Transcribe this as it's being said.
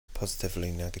Positively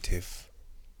Negative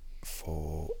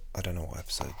for, I don't know what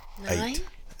episode. 9?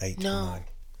 8 No. or 9.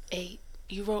 8.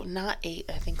 You wrote not 8,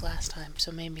 I think, last time,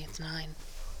 so maybe it's 9.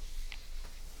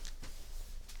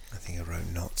 I think I wrote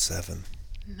not 7.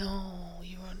 No,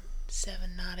 you wrote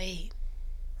 7, not 8.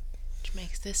 Which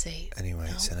makes this 8. Anyway,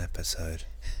 No? it's an episode.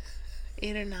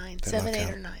 8 or 9. Bit 7, like 8,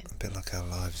 our- or 9. A bit like our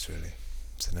lives, really.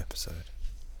 It's an episode.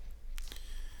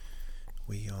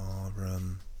 We are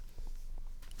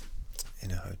in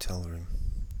a hotel room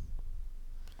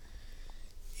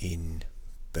in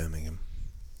Birmingham,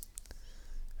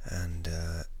 and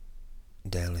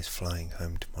Dale is flying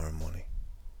home tomorrow morning,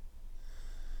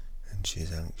 and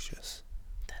she's anxious.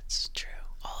 That's true.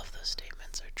 All of those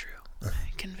statements are true. I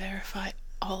can verify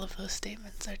all of those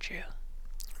statements are true.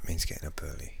 It means getting up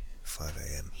early, 5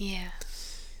 a.m. Yeah,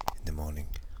 in the morning.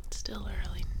 it's still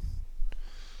early.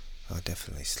 I'll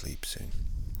definitely sleep soon.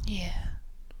 Yeah.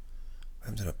 I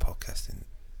haven't done a podcast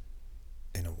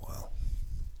in a while,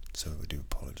 so we do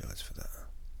apologise for that.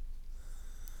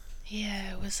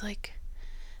 Yeah, it was like,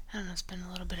 I don't know, it's been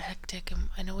a little bit hectic.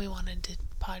 I know we wanted to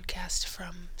podcast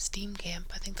from Steam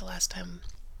Camp. I think the last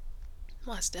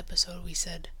episode we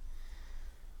said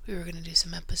we were going to do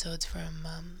some episodes from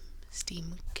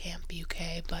Steam Camp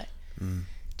UK, but it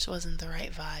just wasn't the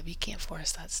right vibe. You can't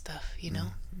force that stuff, you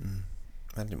know?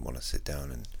 I didn't want to sit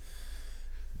down and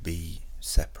be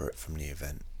separate from the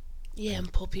event. Yeah,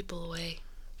 and pull people away.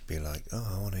 Be like,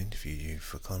 oh, I want to interview you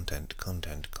for content. I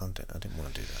didn't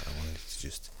want to do that. I wanted to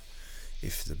just,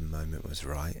 if the moment was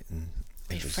right, and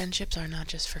Wait, friendships are not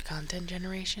just for content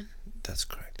generation? That's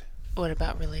correct. What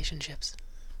about relationships?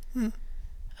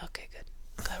 Okay, good.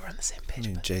 Glad we're on the same page.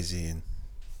 But Jay-Z and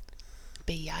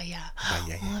Beyaya.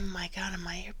 Beyaya. Oh my god, am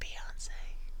I your Beyonce?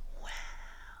 Wow.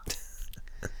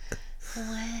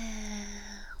 Wow.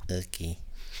 Okay.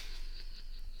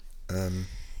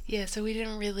 Yeah, so we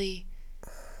didn't really.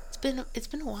 It's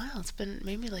been a while. It's been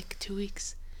maybe like 2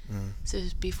 weeks. So it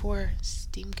was before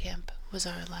Steam Camp was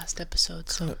our last episode.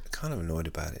 So Kind of annoyed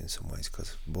about it in some ways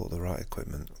because I bought the right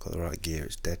equipment, got the right gear.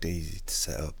 It's dead easy to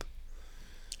set up.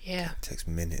 yeah, It takes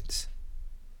minutes.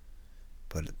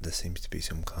 But there seems to be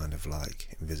some kind of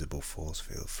like invisible force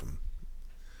field from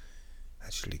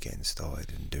actually getting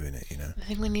started and doing it, you know. I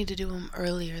think we need to do them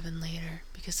earlier than later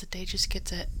because the day just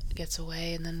gets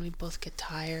away, and then we both get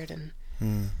tired, and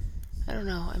I don't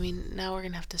know. I mean, now we're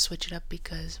gonna have to switch it up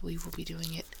because we will be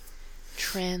doing it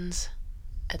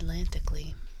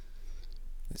transatlantically.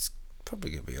 It's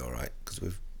probably going to be alright because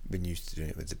we've been used to doing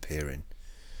it with the peering.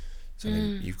 So I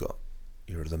mean, you've got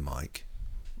your other mic.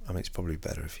 I mean, it's probably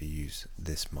better if you use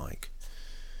this mic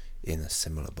in a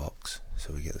similar box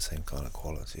so we get the same kind of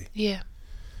quality. Yeah.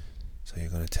 So you're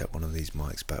going to take one of these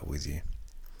mics back with you,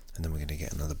 and then we're going to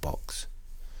get another box.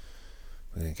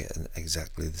 We're going to get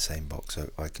exactly the same box, so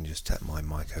I can just tap my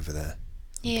mic over there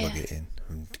and plug it in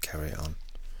and carry it on.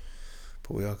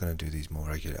 But we are going to do these more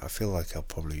regularly. I feel like I'll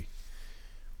probably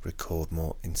record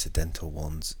more incidental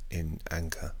ones in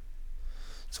Anchor.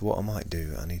 So what I might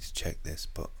do, I need to check this,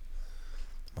 but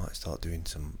I might start doing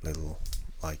some little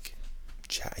like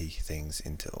chatty things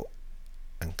into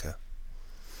Anchor.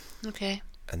 Okay.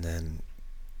 And then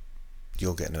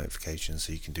you'll get notifications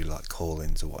so you can do like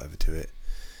call-ins or whatever to it,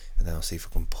 and then I'll see if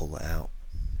I can pull it out,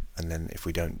 and then if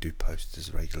we don't do posts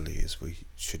as regularly as we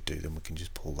should do, then we can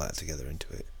just pull that together into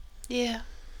it. Yeah.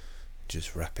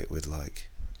 Just wrap it with like...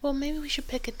 Well, maybe we should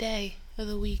pick a day of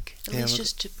the week. At least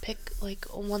just to pick like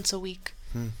once a week.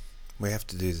 We have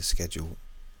to do the schedule.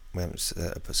 We haven't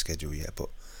set up a schedule yet, but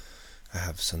I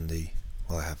have Sunday,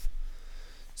 well I have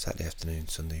Saturday afternoon,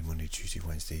 Sunday, Monday, Tuesday,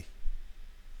 Wednesday,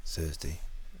 Thursday,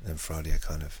 and then Friday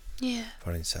Friday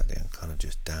and Saturday I'm kind of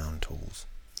just down tools.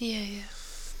 Yeah.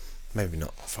 Maybe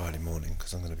not Friday morning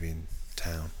because I'm going to be in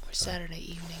town. Or Saturday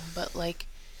evening, but like...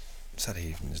 Saturday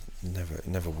evening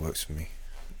never works for me.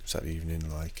 Saturday evening,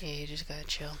 like... Yeah, you just gotta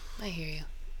chill. I hear you.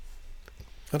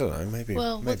 I don't know, maybe...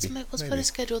 Well, let's put a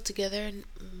schedule together and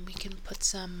we can put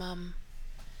some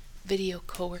video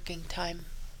co-working time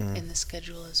in the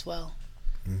schedule as well.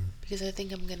 Because I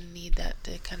think I'm going to need that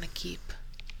to kind of keep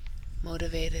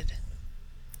motivated.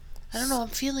 I don't know, I'm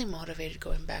feeling motivated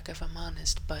going back if I'm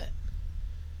honest, but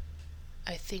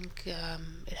I think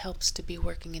it helps to be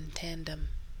working in tandem.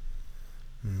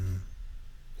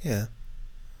 Yeah.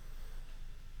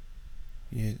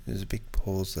 There's a big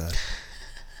pause there.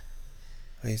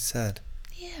 Are you sad?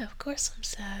 Yeah, of course I'm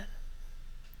sad.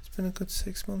 It's been a good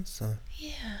 6 months though.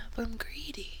 Yeah, but I'm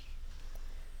greedy.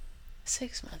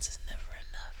 6 months is never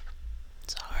enough.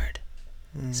 It's hard.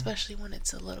 Especially when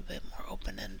it's a little bit more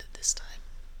open-ended this time.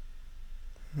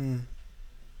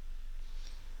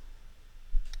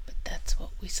 But that's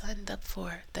what we signed up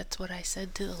for. That's what I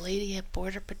said to the lady at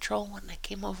Border Patrol when I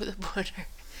came over the border.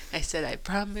 I said, I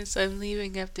promise I'm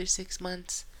leaving after 6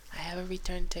 months. I have a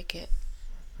return ticket.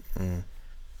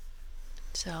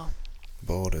 So.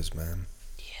 Borders, man.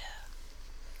 Yeah.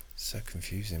 So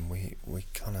confusing. We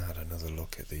kind of had another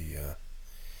look at the.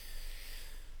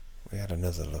 We had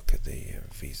another look at the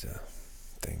visa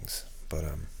things, but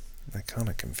they're kind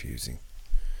of confusing.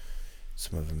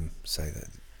 Some of them say that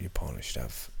your partner should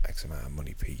have X amount of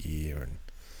money per year, and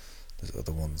there's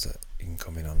other ones that you can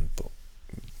come in on, but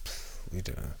we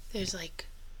don't know. There's like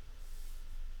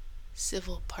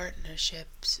civil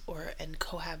partnerships and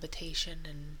cohabitation,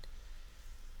 and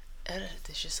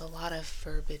there's just a lot of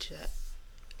verbiage that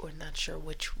we're not sure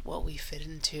what we fit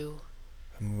into.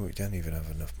 I mean, we don't even have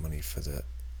enough money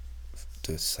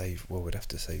to save. Well, we'd have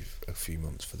to save a few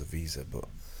months for the visa, but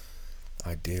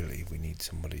ideally we need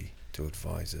somebody to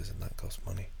advise us, and that costs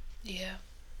money. Yeah,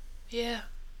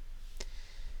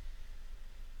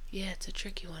 it's a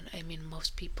tricky one. I mean,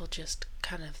 most people just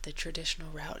kind of, the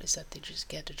traditional route is that they just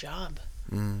get a job,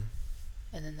 and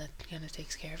then that kind of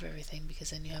takes care of everything, because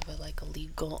then you have a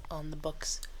legal on the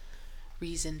books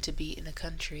reason to be in a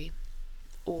country,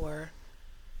 or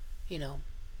I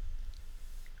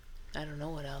don't know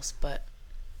what else, but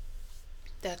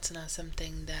that's not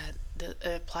something that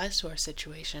applies to our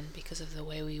situation because of the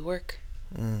way we work.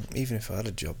 Even if I had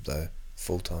a job though,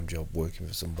 full-time job working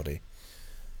for somebody,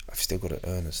 I've still got to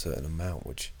earn a certain amount,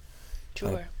 which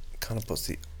kind of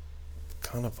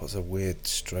puts a weird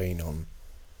strain on.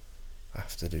 I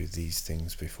have to do these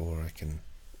things before I can.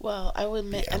 Well, I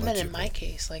meant in my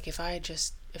case, like if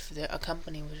a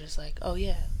company was just like, oh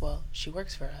yeah, well she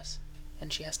works for us,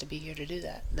 and she has to be here to do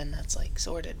that, then that's like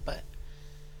sorted. But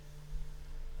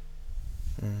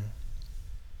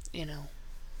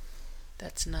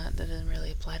that doesn't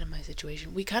really apply to my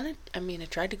situation. I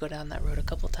tried to go down that road a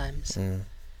couple times,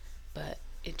 but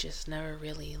it just never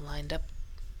really lined up.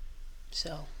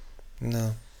 So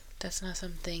no, that's not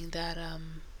something that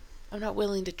I'm not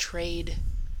willing to trade.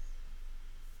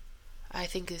 I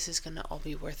think this is gonna all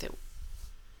be worth it.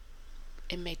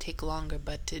 It may take longer,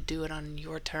 but to do it on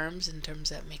your terms, in terms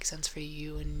that make sense for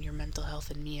you and your mental health,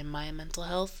 and me and my mental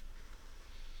health.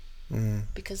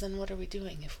 Because then what are we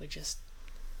doing if we just,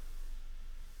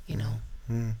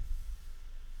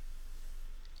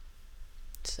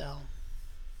 So,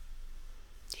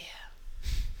 yeah.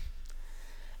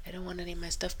 I don't want any of my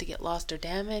stuff to get lost or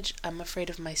damaged. I'm afraid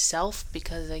of myself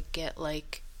because I get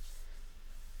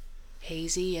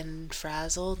hazy and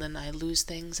frazzled, and I lose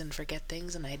things and forget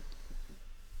things, and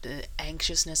the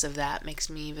anxiousness of that makes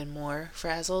me even more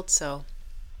frazzled. So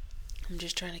I'm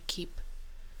just trying to keep.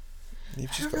 I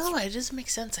don't know. It just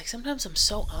makes sense. Like sometimes I'm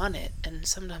so on it, and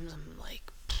sometimes I'm like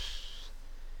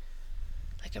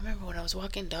I remember when I was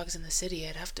walking dogs in the city,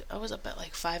 I was up at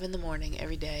 5 a.m.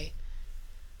 every day,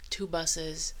 2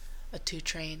 buses, a 2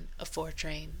 train, a 4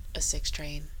 train, a 6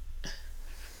 train,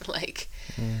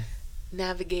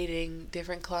 navigating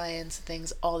different clients,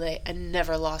 things all day. I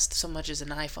never lost so much as an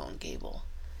iPhone cable.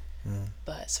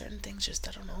 But certain things just,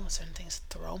 I don't know, certain things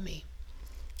throw me.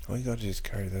 All you gotta do is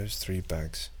carry those 3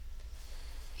 bags.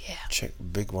 Yeah. Check the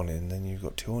big one in, then you've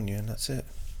got 2 on you, and that's it.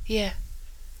 Yeah.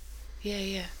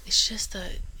 It's just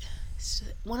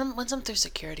once I'm through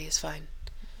security, it's fine.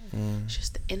 It's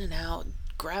just in and out.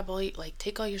 Grab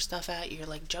take all your stuff out. You're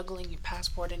juggling your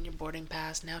passport and your boarding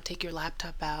pass. Now take your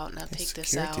laptop out. Now take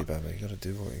this out. Security, baby. You gotta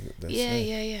do what they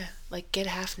say. Yeah. Get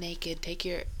half naked. Take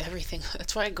your everything.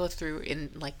 That's why I go through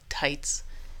in tights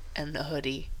and a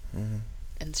hoodie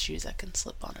and shoes that can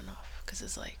slip on and off. Because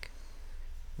it's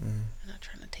I'm not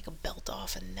trying to take a belt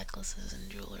off and necklaces and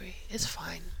jewelry. It's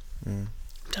fine. I've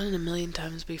done it a million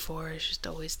times before. It's just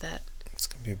always that. It's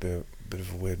gonna be a bit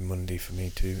of a weird Monday for me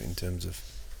too, in terms of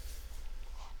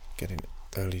getting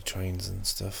early trains and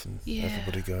stuff, and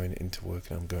everybody going into work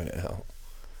and I'm going out.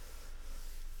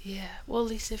 Yeah. Well, at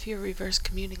least if you're reverse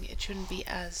commuting, it shouldn't be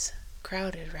as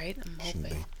crowded, right? I'm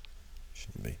hoping.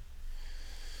 Shouldn't be.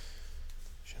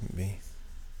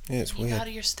 Yeah, it's weird. You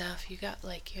got your stuff. You got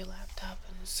your laptop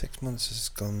and. 6 months has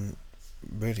gone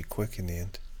really quick in the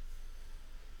end.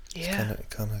 Yeah. It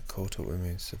kind of caught up with me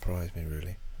and surprised me,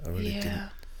 really. I really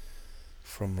didn't.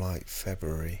 From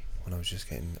February, when I was just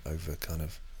getting over kind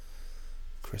of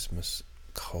Christmas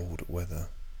cold weather,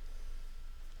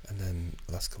 and then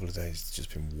the last couple of days it's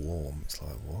just been warm. It's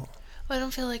what? Well, I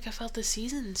don't feel like I felt the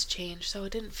seasons change, so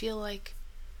it didn't feel like.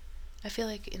 I feel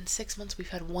like in 6 months we've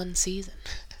had one season.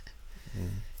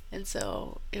 And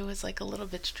so it was a little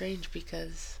bit strange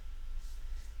because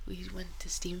we went to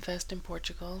Steamfest in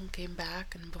Portugal and came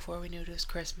back, and before we knew it was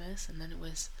Christmas, and then it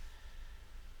was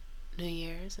New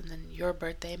Year's, and then your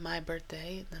birthday, my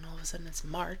birthday, and then all of a sudden it's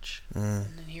March, Mm.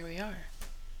 and then here we are.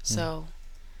 So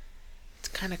it's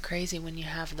kind of crazy when you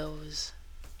have those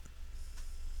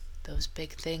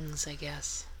big things, I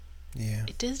guess. Yeah.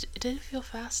 It did feel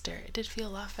faster. It did feel a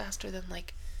lot faster than,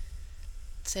 like,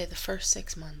 say, the first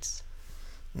 6 months.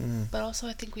 But also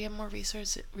I think we have more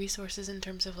resources in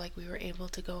terms of, like, we were able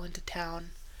to go into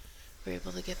town. We were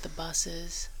able to get the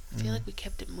buses. I feel like we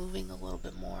kept it moving a little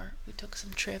bit more. We took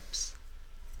some trips.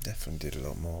 Definitely did a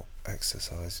lot more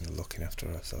exercise and looking after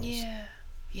ourselves.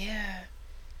 Yeah.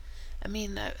 I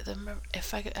mean,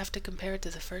 if I have to compare it to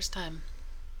the first time,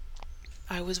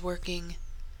 I was working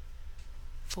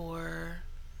for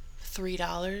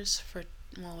 $3 for,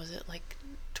 what was it, like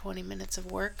 20 minutes of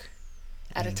work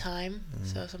at a time.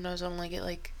 So sometimes I only get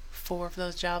like 4 of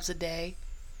those jobs a day.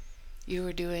 You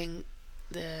were doing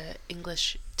the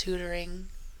English tutoring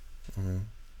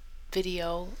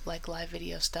video, like live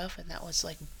video stuff, and that was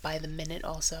like by the minute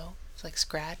also. It's like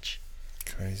scratch.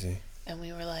 Crazy. And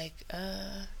we were like,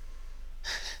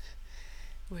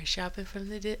 we're shopping from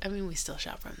the we still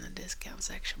shop from the discount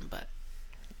section, but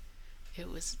that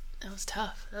was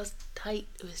tough. That was tight.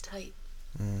 It was tight.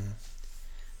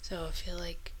 So I feel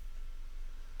like,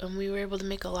 and we were able to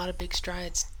make a lot of big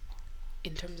strides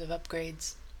in terms of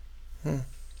upgrades.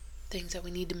 Things that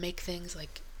we need to make, things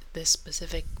like this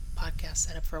specific podcast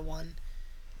setup for one,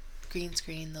 green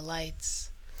screen, the lights,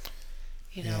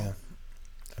 you know. Yeah.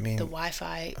 I mean, the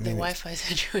Wi-Fi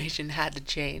situation had to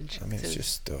change. I mean, it's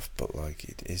just stuff, but like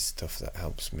it is stuff that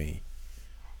helps me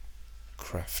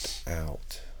craft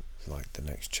out like the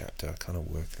next chapter. I kind of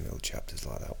work in little chapters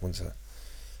like that.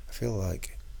 I feel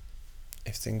like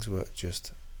if things were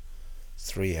just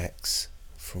 3x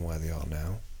from where they are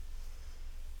now,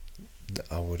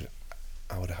 I would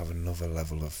have another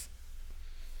level of,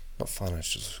 not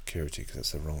financial security because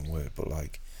that's the wrong word, but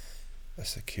like a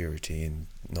security in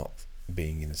not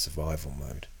being in a survival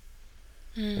mode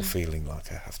or feeling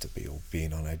like I have to be, or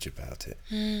being on edge about it.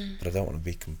 But I don't want to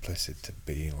be complicit to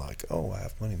being like, oh, I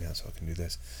have money now so I can do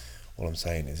this. All I'm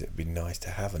saying is it'd be nice to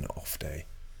have an off day.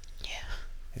 Yeah.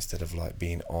 Instead of like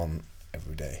being on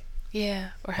every day. Yeah,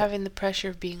 or having the pressure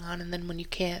of being on, and then when you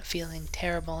can't, feeling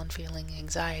terrible and feeling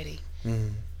anxiety.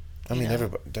 I mean,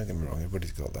 everybody, don't get me wrong,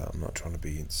 everybody's got that. I'm not trying to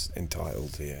be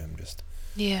entitled here. I'm just...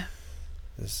 Yeah.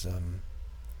 There's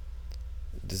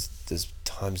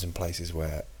times and places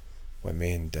where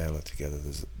me and Dale are together,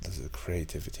 there's a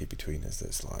creativity between us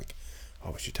that's like,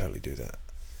 oh, we should totally do that.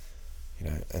 You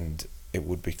know, and it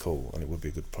would be cool and it would be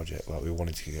a good project. Like, we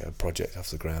wanted to get a project off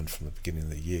the ground from the beginning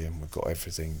of the year and we've got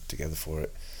everything together for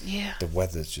it. Yeah. The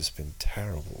weather's just been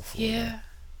terrible for it.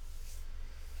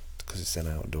 Because it's an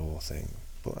outdoor thing.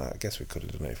 But I guess we could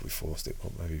have done it if we forced it,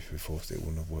 but maybe if we forced it, it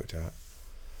wouldn't have worked out.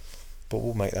 But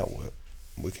we'll make that work.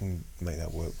 We can make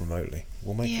that work remotely.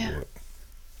 We'll make it work.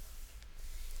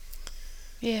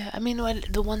 Yeah, I mean,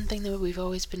 the one thing that we've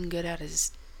always been good at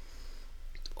is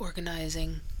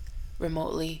organizing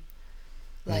remotely.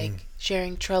 Like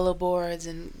sharing Trello boards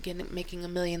and making a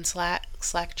million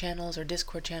Slack channels or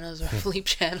Discord channels or Fleep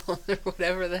channels or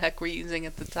whatever the heck we're using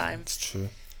at the time. It's true.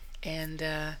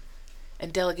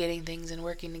 And delegating things and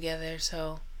working together.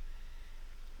 So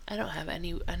I never have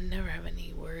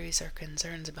any worries or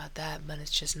concerns about that, but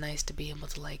it's just nice to be able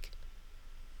to like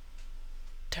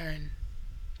turn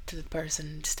to the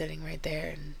person sitting right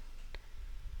there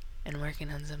and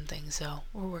working on some things. So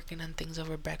we're working on things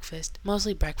over breakfast.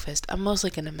 Mostly breakfast. I'm mostly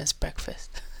going to miss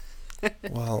breakfast.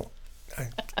 Well, I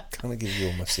kind of give you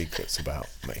all my secrets about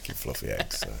making fluffy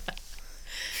eggs. So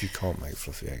if you can't make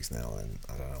fluffy eggs now, then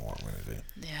I don't know what I'm going to do.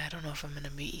 Yeah, I don't know if I'm going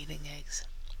to be eating eggs.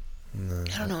 No.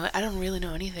 I don't know. I don't really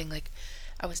know anything. Like,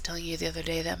 I was telling you the other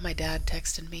day that my dad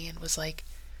texted me and was like,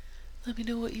 let me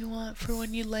know what you want for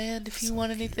when you land. If you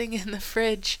want anything in the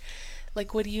fridge.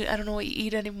 Like, I don't know what you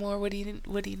eat anymore. What do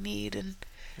you need? And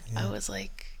I was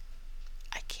like,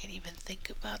 I can't even think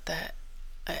about that.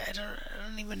 I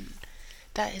don't even,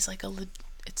 that is like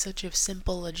it's such a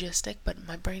simple logistic, but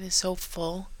my brain is so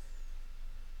full.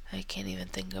 I can't even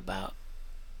think about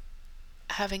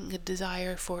having a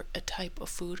desire for a type of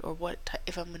food, or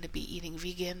if I'm going to be eating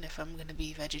vegan, if I'm going to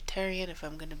be vegetarian, if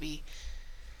I'm going to be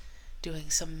doing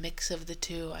some mix of the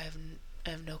two. I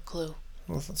have no clue.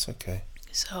 Well, that's okay.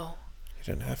 So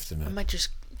you don't have to know. I might just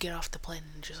get off the plane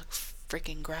and just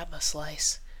freaking grab a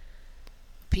slice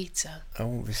pizza. I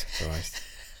won't be surprised.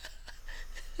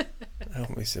 I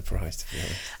won't be surprised, to be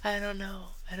honest. I don't know.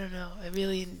 I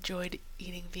really enjoyed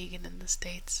eating vegan in the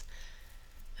States,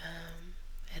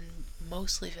 and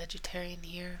mostly vegetarian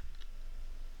here.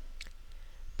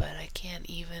 But I can't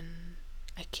even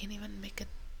make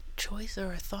choice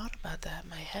or a thought about that.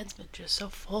 My head's been just so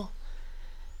full.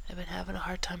 I've been having a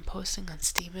hard time posting on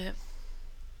Steemit.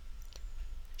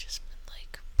 Just been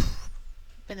like,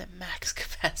 been at max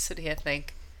capacity, I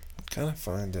think. I kind of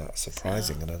find that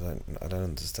surprising, and I don't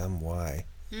understand why.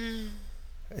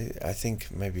 I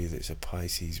think maybe it's a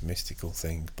Pisces mystical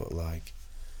thing, but like.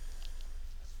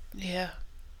 Yeah,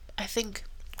 I think.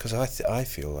 Because I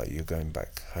feel like you're going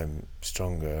back home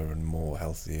stronger and more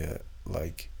healthier,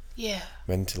 like. Yeah.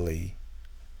 Mentally.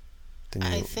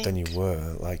 Than you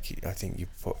were. Like, I think we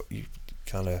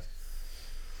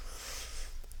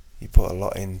put a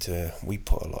lot into. We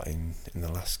put a lot in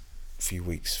the last few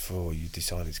weeks before you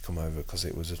decided to come over, because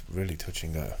it was really touch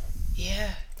and go.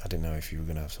 Yeah. I didn't know if you were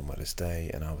going to have somewhere to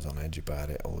stay, and I was on edge about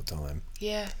it all the time.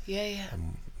 Yeah.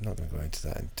 I'm not going to go into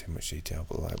that in too much detail,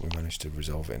 but like, we managed to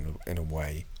resolve it in a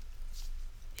way.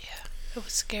 Yeah, it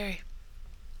was scary.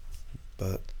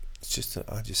 But it's just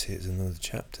that I just see it as another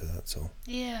chapter, that's all.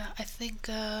 Yeah, I think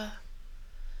I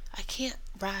can't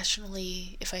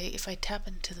rationally, if I tap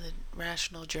into the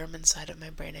rational German side of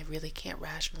my brain, I really can't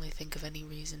rationally think of any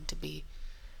reason to be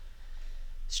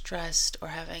stressed or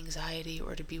have anxiety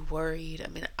or to be worried. I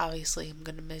mean, obviously I'm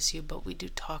gonna miss you, but we do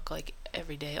talk like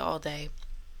every day, all day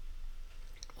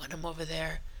when I'm over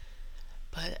there.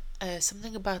 But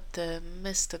something about the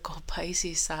mystical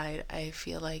Pisces side, I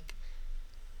feel like,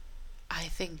 I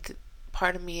think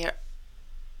part of me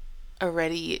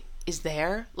already is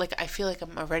there. Like, I feel like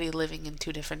I'm already living in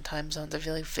two different time zones. I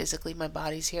feel like physically my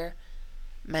body's here.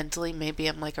 Mentally, maybe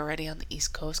I'm like already on the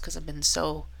East Coast, because I've been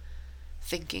so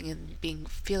thinking and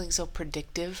feeling so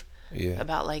predictive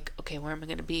about like, okay, where am I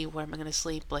going to be? Where am I going to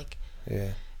sleep? Like,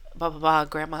 blah, blah, blah.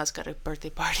 Grandma's got a birthday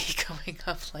party coming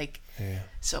up. Like,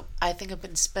 so I think I've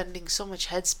been spending so much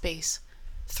headspace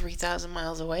 3,000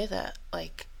 miles away that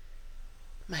like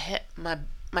my head,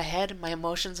 my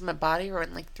emotions, and my body are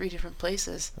in like 3 different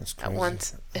places at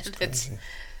once. That's and crazy.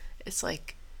 it's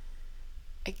like,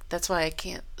 that's why I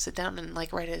can't sit down and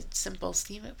like write a simple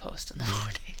Steemit post in the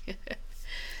morning.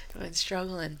 I've been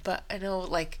struggling, but I know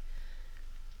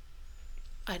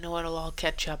it'll all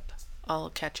catch up. I'll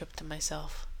catch up to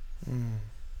myself, and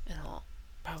I'll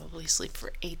probably sleep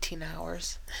for 18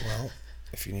 hours. Well,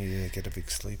 if you need to get a big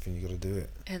sleep, and you got to do it,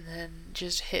 and then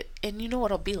just and you know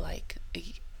what I'll be like.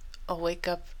 I'll wake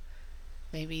up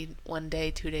maybe 1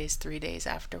 day, 2 days, 3 days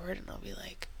afterward, and I'll be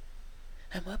like,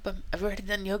 I'm up. I've already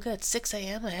done yoga at 6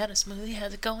 a.m. I had a smoothie.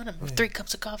 How's it going? I'm 3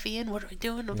 cups of coffee in. What are we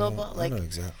doing? Blah, blah. Like, I know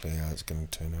exactly how it's going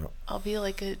to turn out. I'll be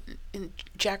like a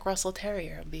Jack Russell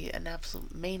Terrier. I'll be an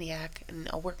absolute maniac, and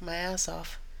I'll work my ass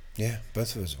off. Yeah,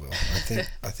 both of us will.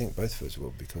 I think both of us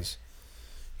will, because,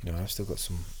 I've still got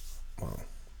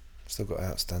still got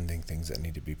outstanding things that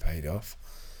need to be paid off.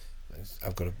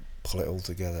 I've got to pull it all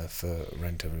together for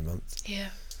rent every month. Yeah.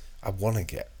 I want to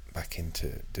get back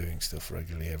into doing stuff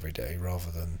regularly every day, rather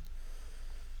than,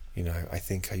 I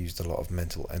think I used a lot of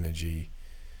mental energy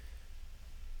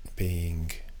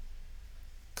being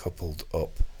coupled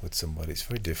up with somebody. It's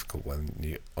very difficult when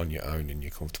you're on your own and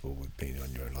you're comfortable with being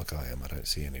on your own, like I am. I don't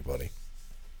see anybody.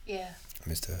 Yeah.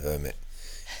 Mr. Hermit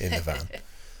in the van.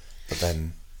 But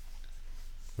then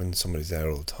when somebody's there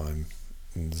all the time,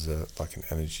 and there's like an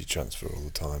energy transfer all the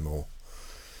time, or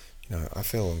I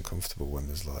feel uncomfortable when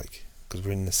there's like, because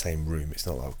we're in the same room. It's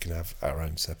not like we can have our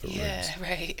own separate rooms. Yeah,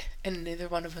 right. And neither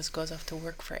one of us goes off to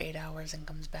work for 8 hours and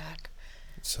comes back.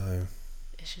 So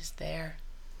it's just there.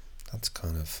 That's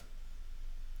kind of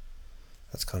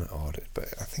odd.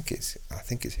 But I think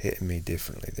it's hitting me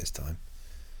differently this time.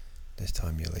 This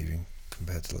time you're leaving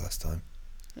compared to last time.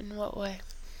 In what way?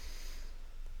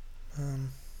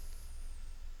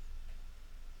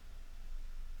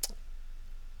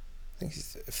 I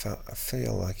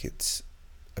feel like it's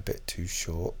a bit too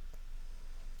short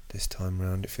this time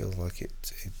round. It feels like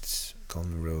it's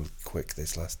gone real quick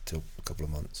this last couple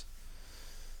of months.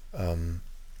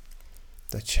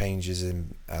 The changes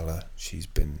in Ella, she's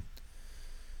been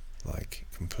like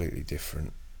completely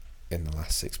different in the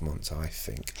last 6 months, I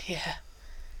think. Yeah.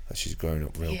 That she's grown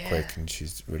up real quick, and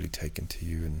she's really taken to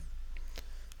you, and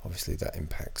obviously that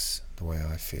impacts the way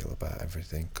I feel about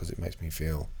everything, because it makes me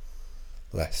feel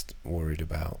less worried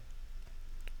about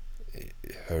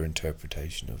her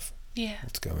interpretation of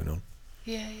what's going on.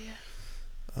 Yeah.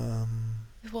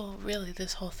 Well, really,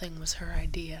 this whole thing was her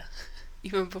idea.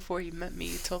 Even before you met me,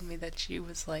 you told me that she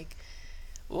was like,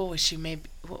 she might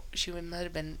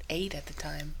have been 8 at the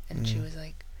time, and she was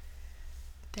like,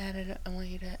 Dad, I don't want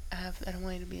you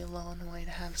to be alone. I want you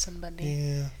to have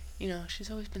somebody. Yeah.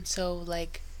 She's always been so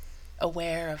like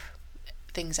aware of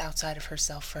things outside of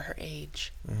herself for her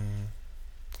age.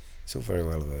 It's all very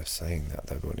well of her saying that,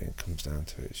 though, but when it comes down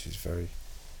to it, she's very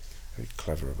very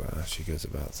clever about how she goes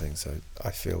about things. So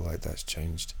I feel like that's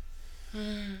changed.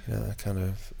 You know, that kind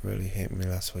of really hit me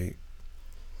last week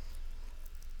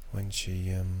when she,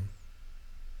 you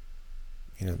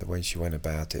know, the way she went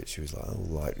about it. She was like all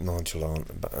like nonchalant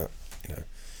about, you know,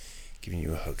 giving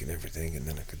you a hug and everything, and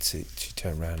then I could see she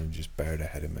turned around and just buried her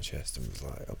head in my chest and was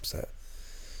like upset.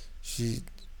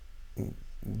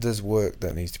 There's work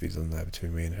that needs to be done there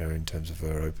between me and her in terms of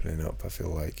her opening up. I feel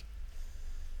like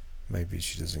maybe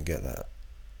she doesn't get that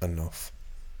enough.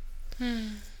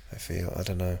 I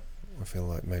don't know, I feel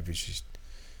like maybe she's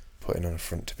putting on a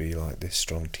front to be like this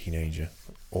strong teenager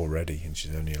already, and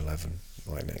she's only 11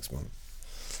 like next month.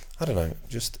 I don't know,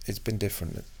 just it's been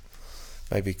different.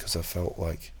 Maybe because I felt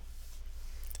like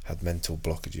had mental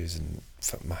blockages and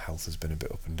felt my health has been a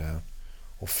bit up and down,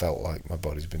 or felt like my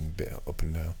body's been a bit up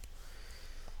and down.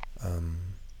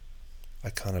 I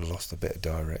kind of lost a bit of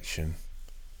direction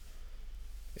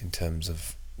in terms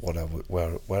of where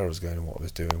I was going and what I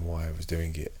was doing, why I was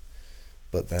doing it,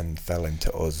 but then fell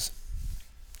into us,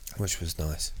 which was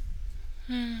nice.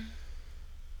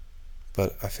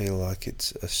 But I feel like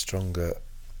it's a stronger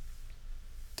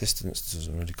distance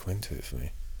doesn't really come into it for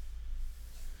me.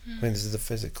 I mean, this is the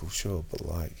physical, sure, but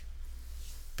like,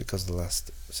 because the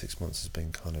last 6 months has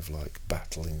been kind of like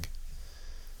battling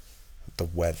the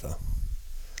weather.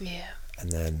 Yeah.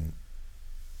 And then,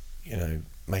 you know,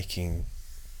 making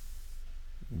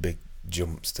big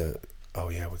jumps to, oh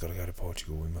yeah, we've got to go to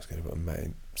Portugal, we must go to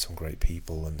meet some great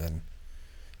people, and then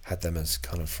had them as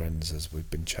kind of friends as we've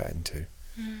been chatting to,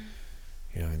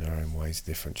 you know, in our own ways,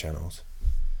 different channels.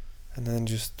 And then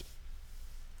just,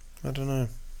 I don't know.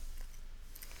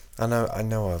 I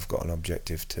know I've got an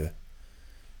objective to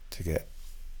get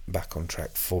back on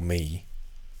track for me,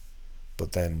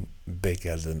 but then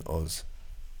bigger than us.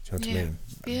 Do you know what I mean?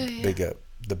 Yeah.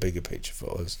 The bigger picture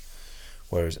for us.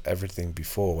 Whereas everything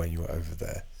before, when you were over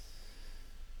there,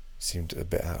 seemed a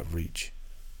bit out of reach.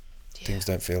 Yeah. Things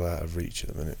don't feel out of reach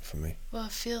at the minute for me. Well, I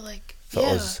feel like for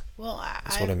us. Well,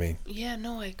 that's what I mean. Yeah,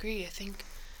 no, I agree. I think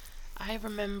I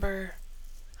remember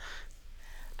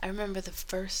the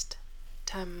first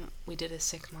time we did a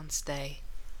 6 month stay,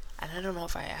 and I don't know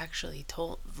if I actually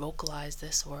vocalized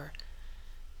this or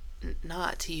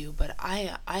not to you, but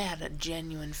I had a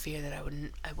genuine fear that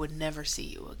I would never see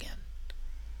you again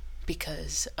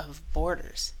because of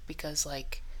borders, because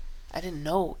like I didn't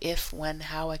know if, when,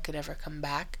 how I could ever come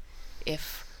back,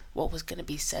 if what was going to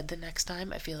be said the next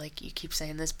time. I feel like you keep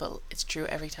saying this, but it's true.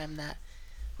 Every time that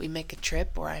we make a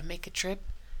trip or I make a trip,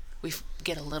 we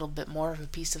get a little bit more of a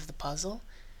piece of the puzzle.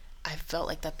 I felt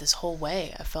like that this whole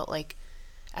way. I felt like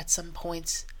at some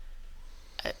points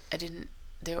I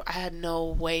had no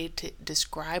way to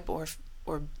describe or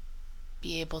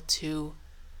be able to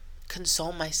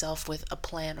console myself with a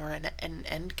plan or an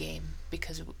end game,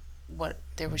 because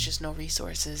there was just no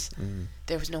resources,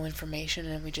 there was no information,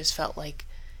 and we just felt like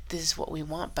this is what we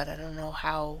want, but I don't know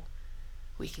how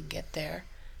we can get there.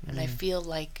 And I feel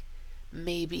like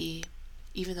maybe,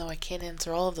 even though I can't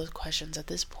answer all of those questions at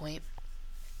this point,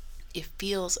 it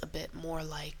feels a bit more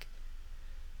like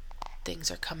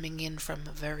things are coming in from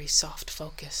a very soft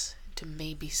focus to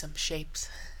maybe some shapes,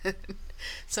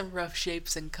 some rough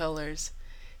shapes and colors,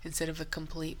 instead of a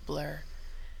complete blur.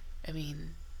 I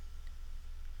mean,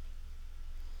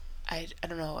 I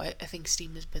don't know. I think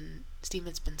Steam has been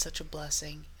such a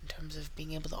blessing in terms of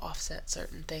being able to offset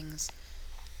certain things.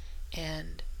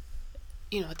 And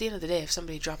you know, at the end of the day, if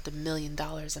somebody dropped $1 million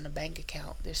in a bank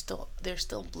account, there's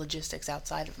still logistics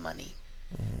outside of money.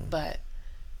 But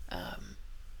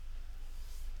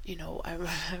you know, I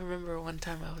remember one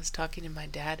time I was talking to my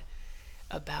dad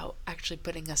about actually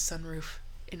putting a sunroof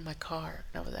in my car,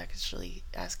 and I was actually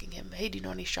asking him, hey, do you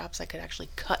know any shops I could actually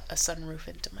cut a sunroof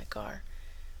into my car?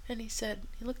 And he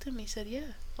looked at me, he said,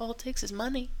 yeah, all it takes is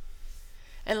money.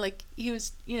 And like, he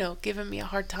was, you know, giving me a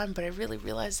hard time, but I really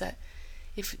realized that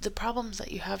if the problems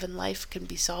that you have in life can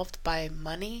be solved by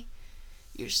money,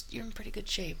 you're in pretty good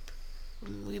shape.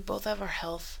 We both have our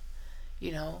health,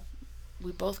 you know,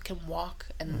 we both can walk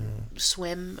and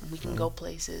swim, and we can go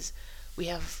places. We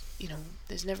have, you know,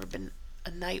 there's never been a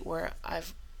night where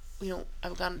I've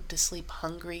gone to sleep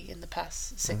hungry in the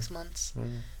past 6 months.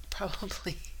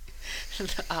 Probably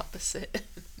the opposite.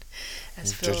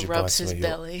 As Phil rubs his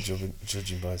belly.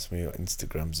 Judging by some of your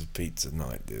Instagrams of pizza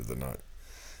night the other night,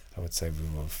 I would say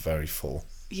we were very full.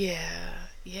 Yeah.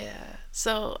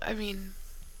 So, I mean,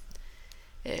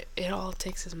 it all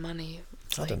takes is money.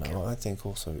 I don't know. I think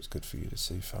also it's good for you to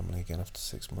see family again after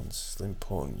 6 months. It's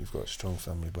important. You've got a strong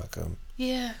family back home.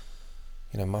 Yeah.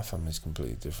 You know, my family's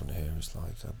completely different here. It's like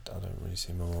I don't really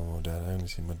see my mum or dad. I only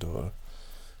see my daughter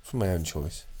from my own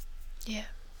choice. Yeah.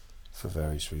 for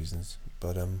various reasons.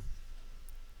 But you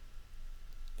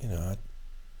know,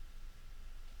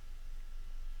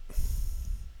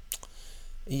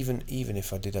 even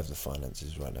if I did have the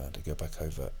finances right now to go back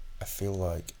over, I feel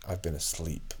like I've been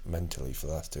asleep mentally for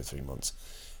the last 2 or 3 months.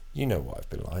 You know what I've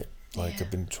been like. Like, yeah.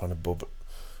 I've been trying to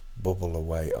bubble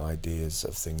away ideas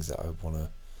of things that I want to,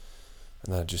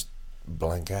 and I just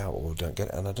blank out or don't get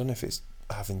it. And I don't know if it's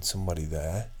having somebody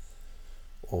there,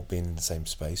 or being in the same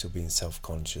space, or being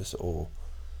self-conscious, or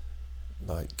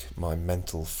like my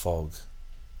mental fog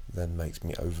then makes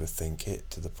me overthink it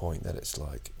to the point that it's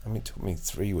like, I mean, it took me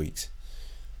 3 weeks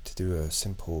to do a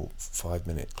simple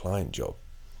 5-minute client job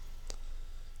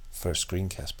for a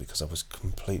screencast because I was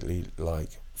completely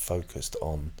like focused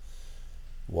on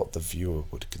what the viewer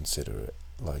would consider it,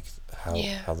 like how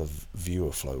the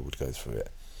viewer flow would go through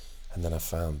it. And then I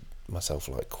found myself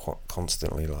like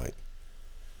constantly like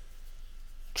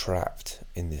trapped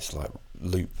in this like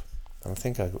loop, and I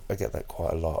think I get that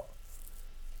quite a lot,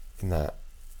 in that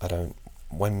I don't,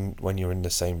 when you're in the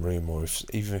same room, or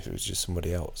even if it was just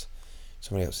somebody else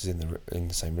is in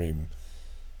the same room,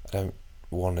 I don't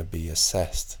want to be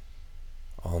assessed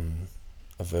on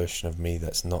a version of me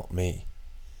that's not me.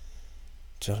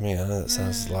 Do you know what I mean? I know that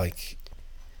sounds like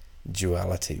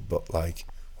duality, but like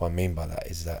what I mean by that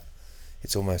is that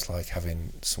it's almost like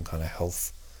having some kind of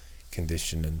health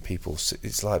condition, and people,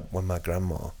 it's like when my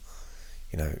grandma,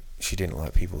 you know, she didn't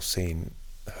like people seeing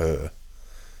her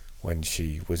when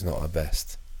she was not her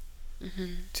best. Mm-hmm.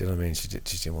 Do you know what I mean? She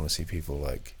didn't want to see people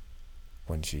like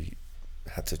when she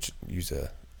had to use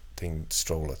a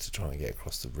stroller to try and get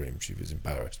across the room. She was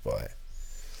embarrassed by it.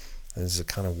 And there's a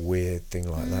kind of weird thing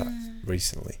like that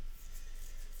recently,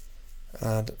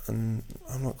 and I'm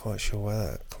not quite sure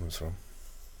where that comes from,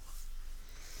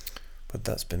 but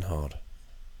that's been hard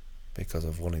because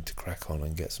I've wanted to crack on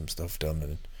and get some stuff done,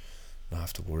 and not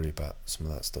have to worry about some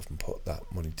of that stuff and put that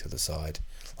money to the side.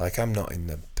 Like, I'm not in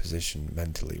the position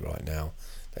mentally right now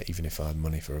that even if I had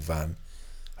money for a van,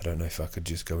 I don't know if I could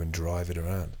just go and drive it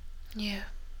around. Yeah.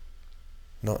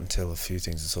 Not until a few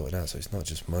things are sorted out. So it's not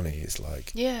just money, it's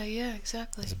like... Yeah,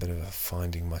 exactly. It's a bit of a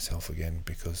finding myself again,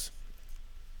 because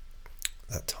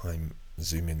that time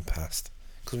zooming past.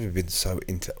 Because we've been so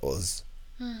into us,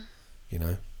 you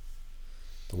know?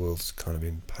 The world's kind of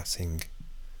been passing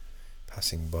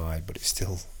by, but it's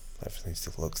still... Everything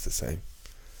still looks the same.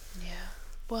 Yeah.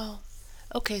 Well,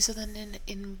 okay, so then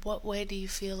in what way do you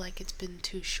feel like it's been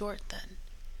too short then?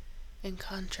 In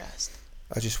contrast.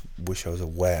 I just wish I was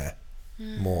aware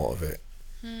more of it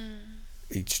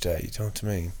each day. Do you know what I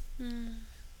mean?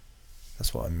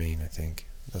 That's what I mean, I think.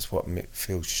 That's what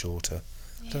feels shorter.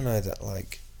 Yeah. I don't know that,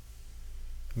 like...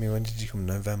 I mean, when did you come?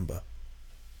 November?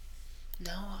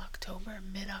 No, October,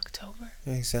 mid-October.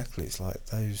 Yeah, exactly. It's like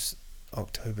those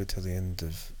October till the end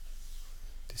of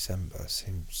December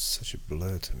seems such a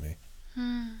blur to me.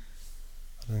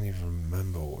 I don't even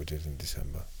remember what we did in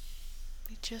December.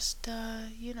 We just,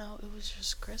 you know, it was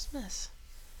just Christmas.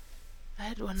 I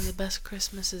had one of the best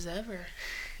Christmases ever.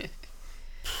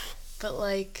 But,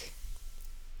 like,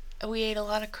 we ate a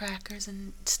lot of crackers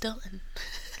in Stilton.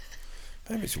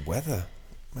 Maybe it's weather.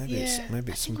 Maybe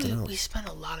it's something else. We spent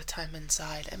a lot of time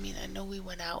inside. I mean, I know we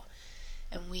went out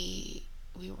and we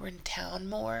were in town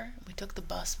more. We took the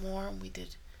bus more, and we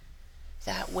did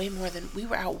that way more than... We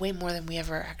were out way more than we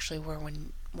ever actually were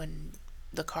when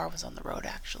the car was on the road,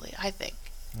 actually, I think.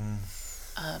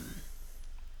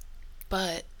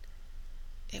 But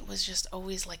it was just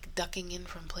always like ducking in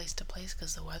from place to place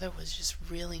because the weather was just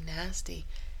really nasty.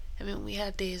 I mean, we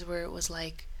had days where it was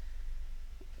like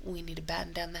we need to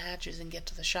batten down the hatches and get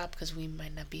to the shop because we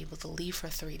might not be able to leave for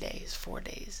 3 days, 4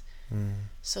 days.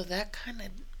 So that kind of,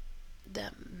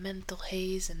 that mental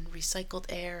haze and recycled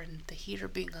air and the heater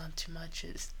being on too much,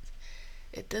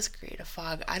 it does create a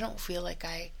fog. I don't feel like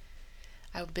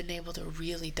I've been able to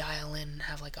really dial in and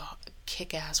have like a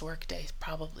kick-ass work day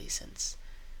probably since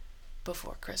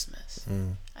before Christmas.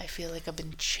 I feel like I've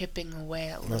been chipping away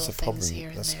at little things here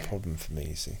and there. That's a problem for me,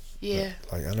 you see. Yeah.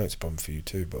 Like, I know it's a problem for you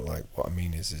too, but like what I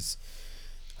mean is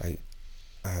I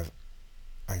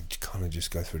kind of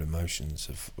just go through the motions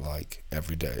of like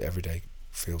every day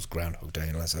feels Groundhog Day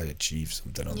unless I achieve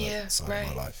something on that side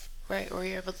of my life. Right, or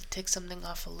you're able to tick something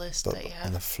off a list but that you have.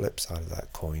 On the flip side of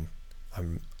that coin,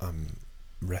 I'm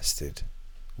rested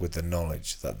with the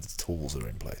knowledge that the tools are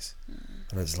in place.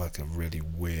 And it's like a really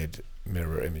weird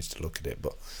mirror image to look at it,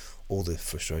 but all the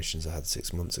frustrations I had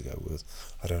 6 months ago was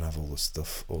I don't have all the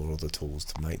stuff or all the tools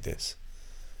to make this.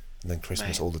 And then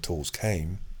Christmas, all the tools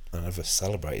came, and I never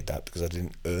celebrated that because I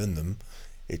didn't earn them.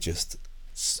 It just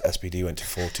SPD went to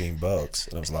 $14,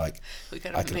 and I was like, we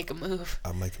gotta make a move.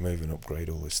 I'll make a move and upgrade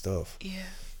all this stuff. Yeah.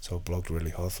 So I blogged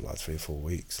really hard for like 3 or 4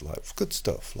 weeks, like good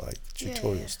stuff, like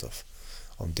tutorial stuff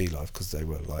on DLive, because they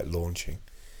were like launching,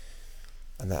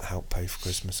 and that helped pay for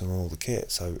Christmas and all the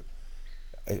kit. So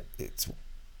it's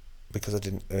because I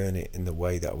didn't earn it in the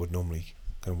way that I would normally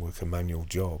go and work a manual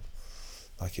job.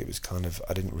 Like, it was kind of,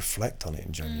 I didn't reflect on it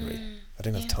in January. I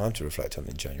didn't have time to reflect on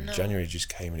it in January. No. January just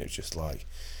came and it was just like,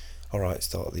 all right,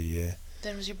 start of the year.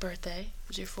 Then was your birthday. It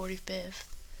was your 45th.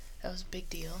 That was a big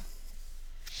deal.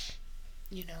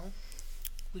 You know,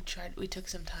 we took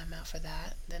some time out for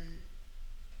that. Then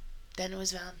it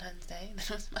was Valentine's Day. Then it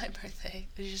was my birthday.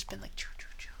 It's just been like,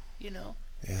 you know.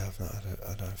 Yeah,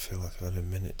 I don't feel like I've had a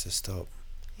minute to stop.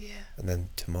 Yeah. And then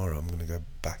tomorrow I'm going to go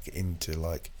back into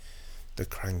like the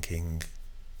cranking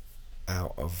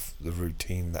out of the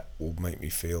routine that will make me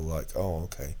feel like, oh,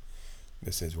 okay,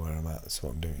 this is where I'm at, that's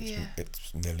what I'm doing. Yeah.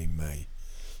 It's nearly May,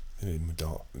 and my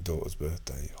daughter's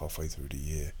birthday, halfway through the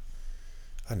year.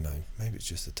 I don't know, maybe it's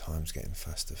just the time's getting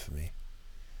faster for me,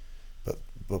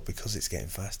 but because it's getting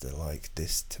faster, like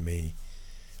this, to me,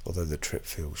 although the trip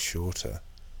feels shorter,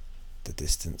 the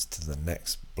distance to the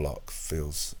next block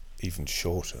feels even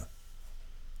shorter.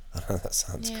 I know that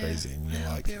sounds crazy, and you're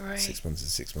like, right. 6 months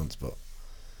is 6 months, but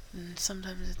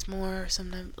sometimes it's more,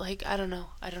 sometimes, like, I don't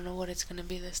know what it's gonna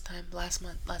be this time. Last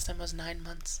time was 9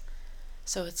 months,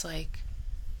 so it's like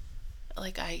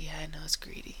I know it's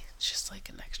greedy. It's just like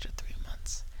an extra 3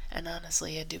 months, and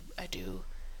honestly, I do.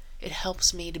 It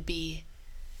helps me to be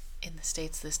in the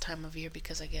States this time of year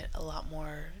because I get a lot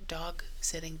more dog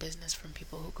sitting business from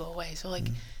people who go away. So like,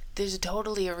 there's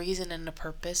totally a reason and a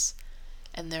purpose,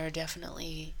 and there are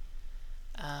definitely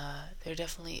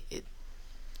it.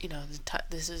 You know,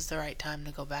 this is the right time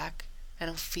to go back. I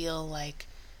don't feel like,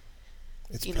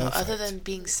 it's you perfect. know, other than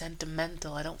being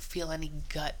sentimental, I don't feel any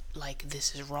gut, like,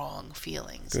 this is wrong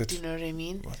feelings. Good. Do you know what I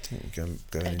mean? Well, I think you're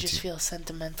going I just feel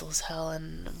sentimental as hell,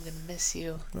 and I'm going to miss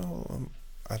you. No,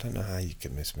 I don't know how you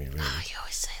can miss me, really. Oh, you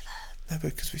always say that. No,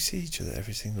 because we see each other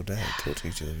every single day, talk to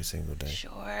each other every single day.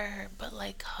 Sure, but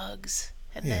like hugs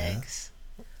and eggs.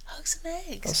 Hugs and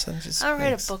eggs. I'll send you some I'll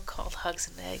write eggs. a book called Hugs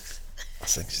and Eggs. I'll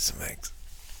send you some eggs.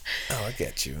 Oh, I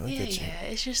get you. I get you. Yeah,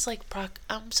 it's just like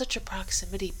I'm such a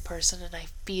proximity person, and I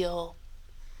feel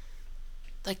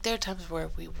like there are times where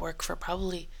we work for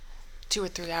probably 2 or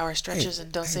 3 hour stretches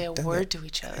and don't say a word to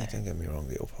each other. Hey, don't get me wrong,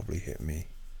 it'll probably hit me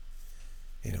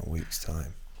in a week's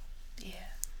time. Yeah.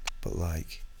 But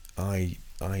like, I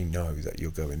know that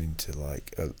you're going into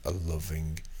like a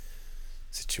loving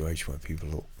situation where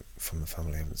people from the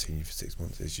family haven't seen you for 6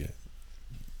 months. Is your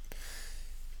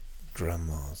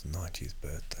grandma's 90th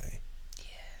birthday.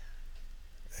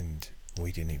 Yeah. And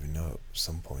we didn't even know at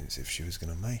some points if she was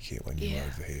going to make it when you were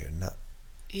over here, and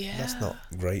that's not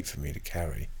great for me to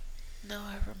carry. No,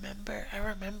 I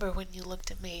remember when you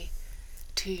looked at me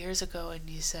 2 years ago and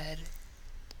you said,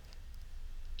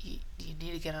 you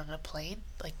need to get on a plane?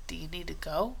 Like, do you need to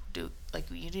go? You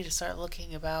need to start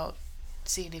looking about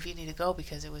seeing if you need to go,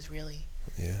 because it was really,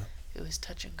 it was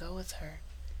touch and go with her.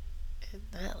 And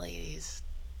that lady's...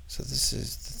 So this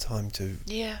is the time to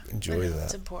enjoy that.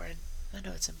 It's important. I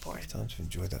know it's important. It's time to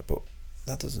enjoy that, but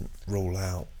that doesn't rule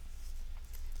out.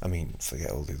 I mean,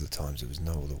 forget all the other times. There was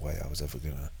no other way I was ever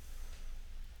gonna.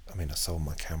 I mean, I sold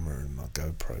my camera and my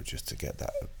GoPro just to get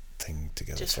that thing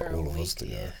together just for all of us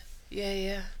together.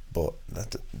 Yeah. But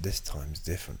this time's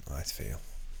different, I feel.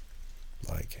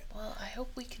 Like. Well, I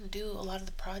hope we can do a lot of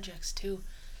the projects too.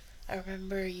 I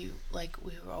remember we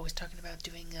were always talking about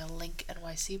doing a Link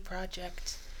NYC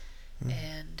project,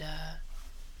 and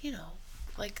you know,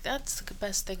 like, that's the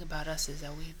best thing about us, is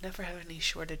that we never have any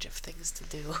shortage of things to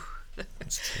do.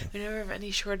 That's true. We never have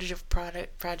any shortage of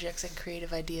projects and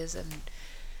creative ideas and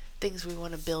things we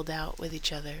want to build out with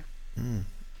each other.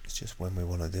 It's just when we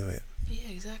want to do it. Yeah,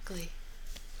 exactly.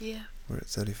 Yeah. We're at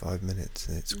 35 minutes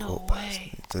and it's No quarter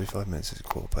way. past. 35 minutes is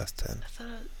 10:15. I thought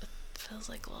it feels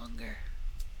like longer.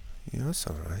 Yeah, that's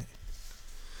alright.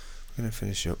 We're going to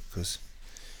finish up because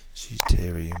she's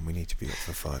teary and we need to be up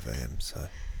for 5 a.m, so.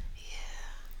 Yeah.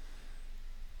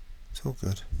 It's all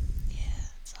good. Yeah,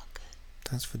 it's all good.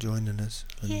 Thanks for joining us.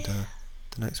 And the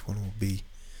next one will be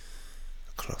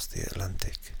across the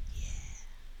Atlantic. Yeah.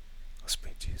 I'll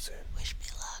speak to you soon. Wish me